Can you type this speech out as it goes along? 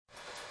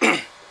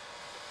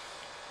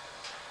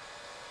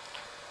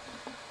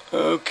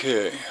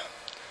Okay.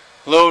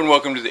 Hello and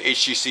welcome to the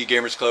HGC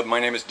Gamers Club. My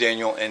name is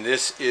Daniel and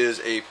this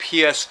is a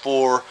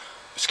PS4,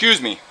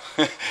 excuse me,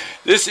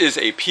 this is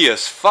a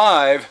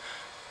PS5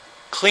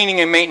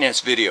 cleaning and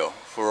maintenance video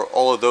for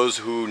all of those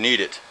who need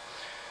it.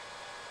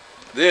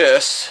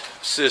 This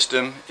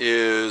system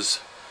is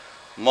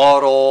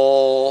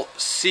model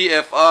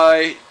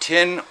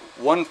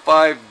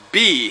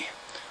CFI-1015B,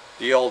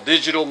 the all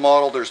digital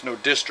model. There's no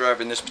disk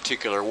drive in this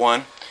particular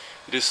one.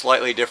 It is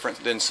slightly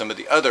different than some of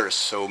the others,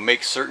 so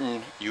make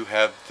certain you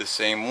have the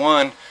same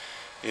one.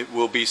 It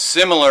will be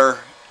similar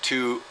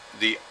to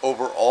the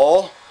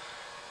overall,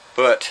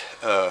 but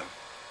there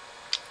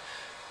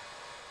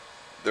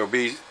will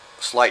be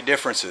slight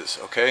differences,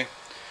 okay?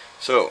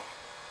 So,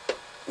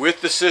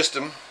 with the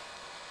system,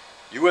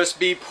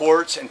 USB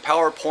ports and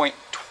power point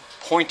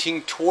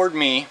pointing toward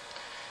me,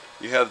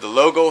 you have the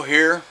logo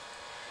here,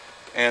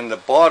 and the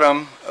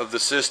bottom of the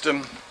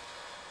system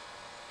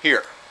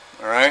here.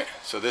 Alright,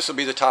 so this will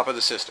be the top of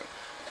the system.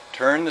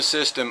 Turn the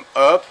system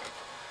up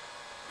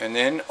and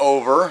then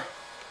over.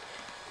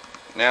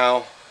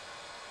 Now,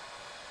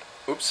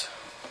 oops,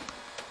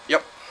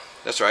 yep,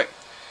 that's right.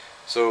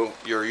 So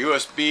your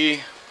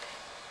USB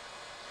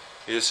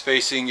is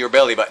facing your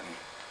belly button,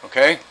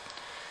 okay?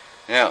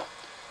 Now,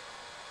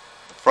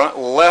 front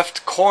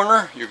left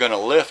corner, you're going to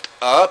lift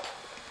up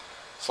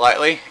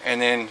slightly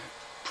and then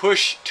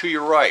push to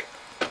your right.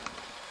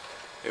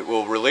 It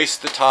will release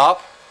the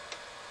top.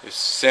 It's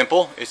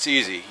simple, it's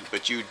easy,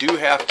 but you do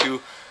have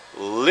to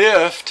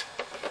lift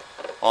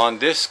on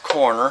this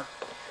corner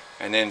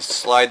and then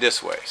slide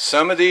this way.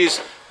 Some of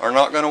these are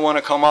not going to want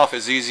to come off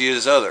as easy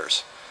as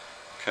others.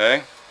 Okay,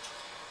 I'm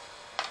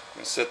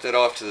going to set that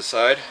off to the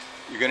side.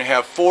 You're going to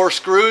have 4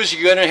 screws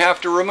you're going to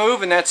have to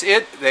remove, and that's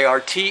it. They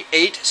are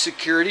T8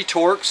 security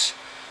Torx.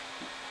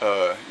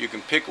 You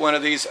can pick one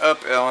of these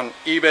up on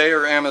eBay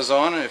or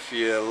Amazon if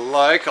you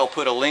like. I'll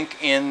put a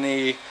link in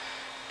the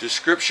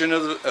description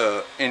of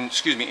the in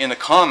the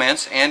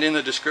comments and in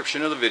the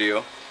description of the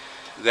video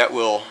that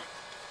will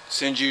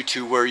send you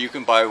to where you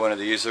can buy one of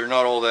these. They're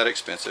not all that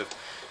expensive.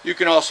 You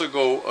can also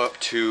go up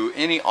to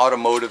any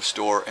automotive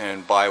store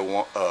and buy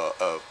one,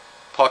 a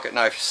pocket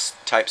knife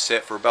type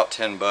set for about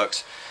 10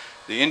 bucks.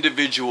 The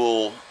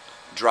individual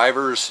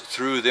drivers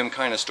through them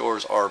kind of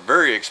stores are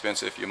very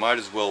expensive. You might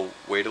as well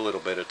wait a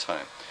little bit of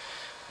time.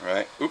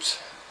 Alright, oops,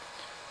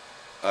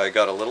 I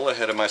got a little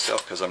ahead of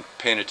myself because I'm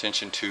paying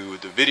attention to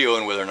the video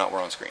and whether or not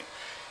we're on screen.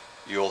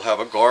 You'll have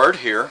a guard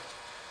here.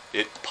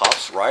 It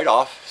pops right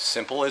off,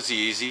 simple as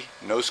easy,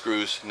 no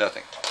screws,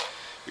 nothing.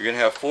 You're going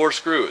to have 4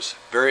 screws.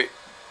 Very,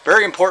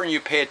 very important you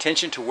pay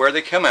attention to where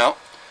they come out.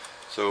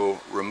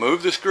 So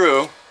remove the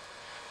screw,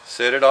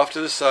 set it off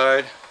to the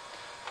side,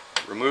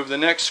 remove the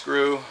next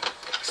screw,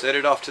 set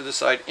it off to the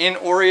side in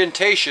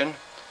orientation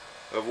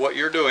of what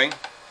you're doing.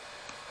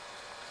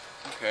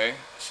 Okay,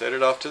 set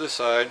it off to the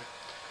side.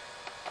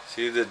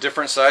 See the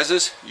different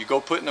sizes? You go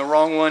putting the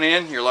wrong one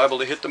in, you're liable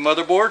to hit the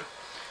motherboard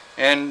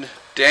and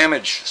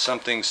damage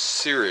something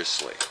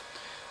seriously.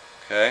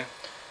 Okay,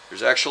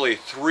 there's actually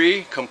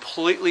 3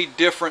 completely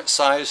different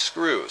size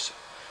screws.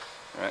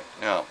 All right,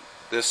 now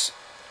this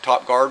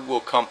top guard will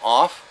come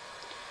off.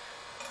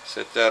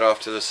 Set that off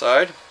to the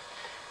side.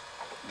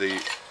 The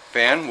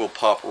fan will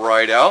pop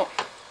right out.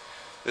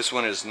 This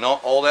one is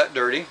not all that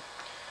dirty.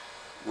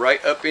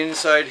 Right up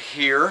inside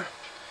here,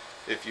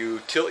 if you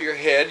tilt your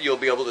head, you'll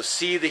be able to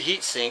see the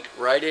heat sink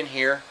right in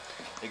here.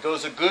 It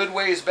goes a good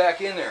ways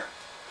back in there.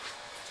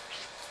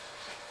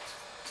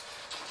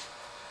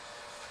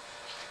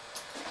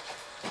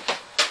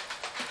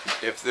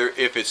 If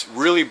it's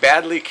really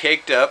badly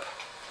caked up,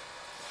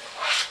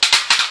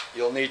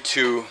 you'll need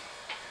to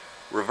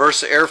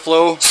reverse the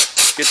airflow,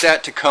 get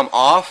that to come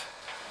off.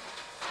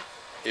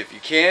 If you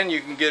can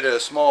get a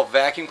small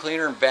vacuum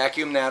cleaner and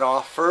vacuum that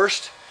off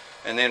first,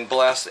 and then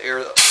blast the air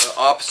the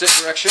opposite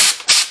direction.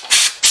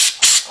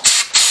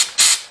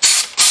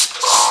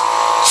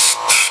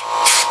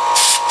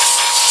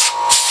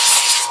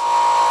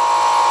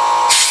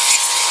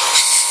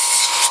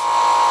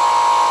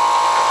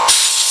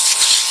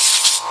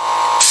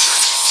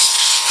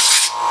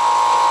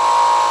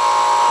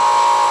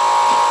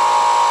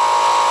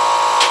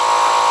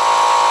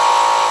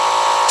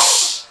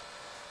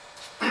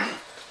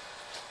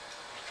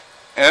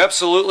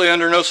 Absolutely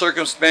under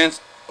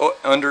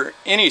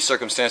any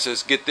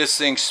circumstances, get this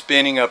thing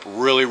spinning up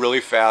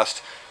really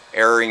fast,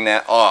 airing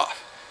that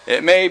off.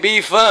 It may be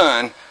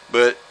fun,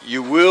 but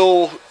you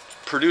will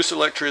produce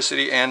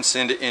electricity and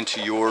send it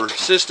into your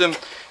system,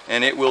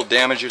 and it will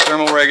damage your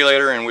thermal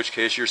regulator, in which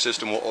case your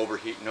system will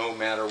overheat no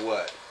matter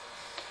what.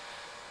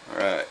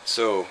 Alright,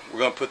 so we're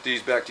going to put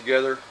these back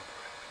together.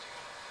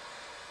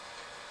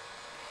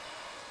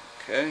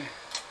 Okay,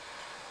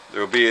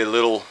 there will be a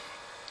little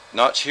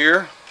notch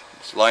here.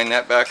 Let's line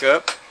that back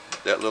up.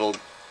 That little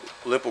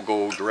lip will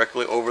go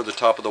directly over the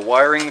top of the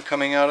wiring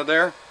coming out of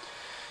there.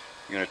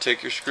 You're going to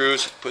take your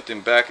screws, put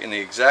them back in the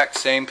exact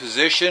same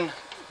position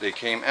they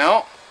came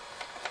out.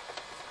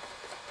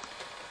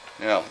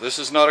 Now, this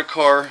is not a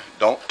car.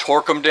 Don't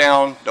torque them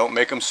down. Don't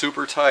make them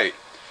super tight.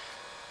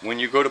 when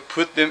you go to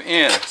put them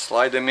in,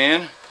 slide them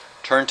in,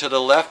 turn to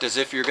the left as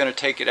if you're going to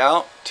take it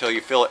out till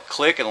you feel it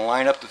click and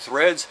line up the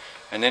threads,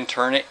 and then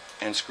turn it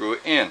and screw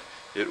it in.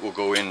 It will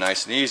go in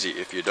nice and easy.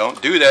 If you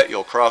don't do that,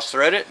 you'll cross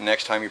thread it.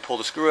 Next time you pull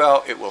the screw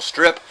out, it will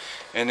strip,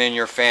 and then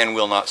your fan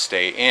will not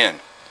stay in.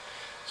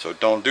 So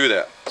don't do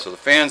that. So the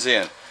fan's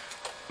in.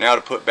 Now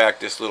to put back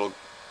this little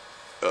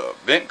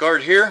vent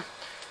guard here,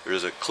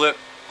 there's a clip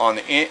on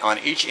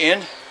each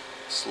end.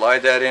 Slide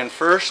that in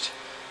first.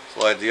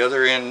 Slide the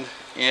other end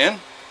in.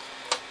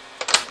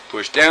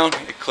 Push down.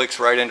 It clicks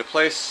right into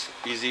place.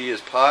 Easy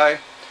as pie.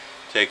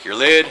 Take your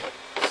lid.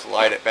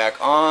 Slide it back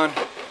on.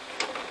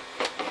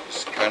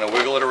 Just kind of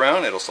wiggle it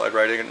around. It'll slide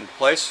right into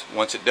place.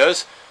 Once it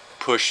does,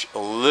 push a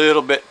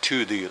little bit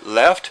to the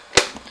left.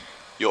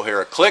 You'll hear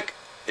a click.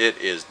 It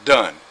is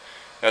done.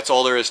 That's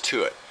all there is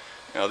to it.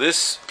 Now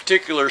this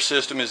particular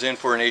system is in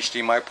for an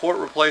HDMI port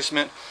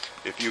replacement.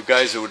 If you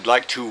guys would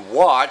like to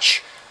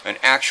watch an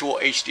actual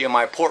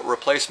HDMI port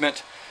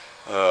replacement,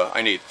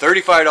 I need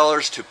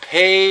 $35 to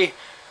pay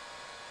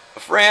a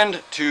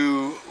friend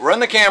to run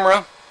the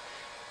camera.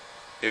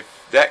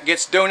 If that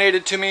gets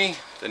donated to me,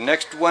 the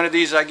next one of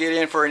these I get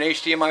in for an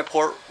HDMI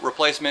port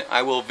replacement,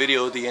 I will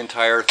video the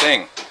entire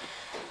thing.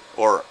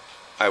 Or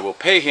I will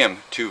pay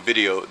him to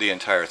video the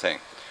entire thing.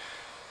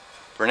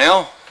 For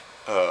now,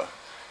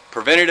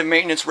 preventative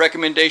maintenance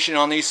recommendation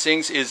on these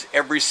things is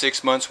every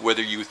 6 months,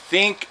 whether you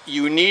think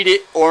you need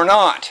it or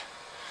not.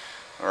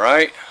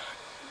 Alright?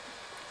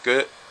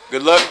 Good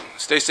luck.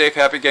 Stay safe.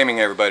 Happy gaming,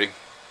 everybody.